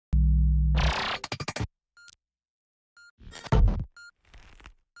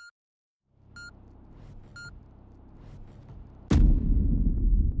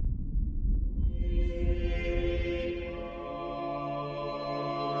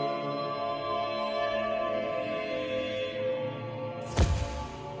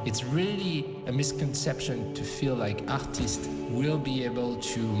It's really a misconception to feel like artists will be able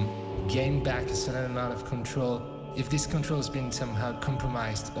to gain back a certain amount of control if this control has been somehow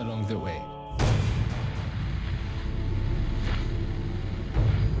compromised along the way.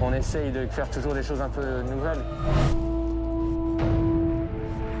 On essaye de faire toujours des choses un peu nouvelles.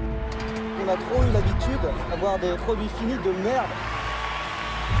 On a trop eu l'habitude d'avoir des produits finis de merde.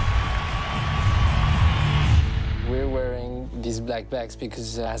 We're wearing these black bags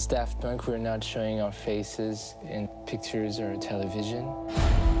because as Daft Punk, we're not showing our faces in pictures or television.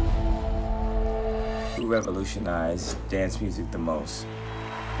 Who revolutionized dance music the most?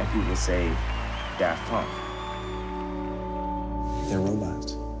 And people say Daft Punk. They're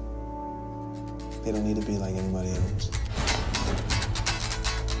robots. They don't need to be like anybody else.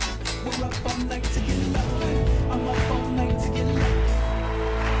 We're up all night to get love. I'm up all night to get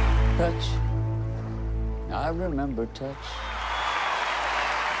love. Touch. I remember Touch.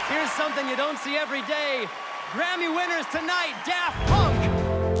 Here's something you don't see every day. Grammy winners tonight, Daft Punk.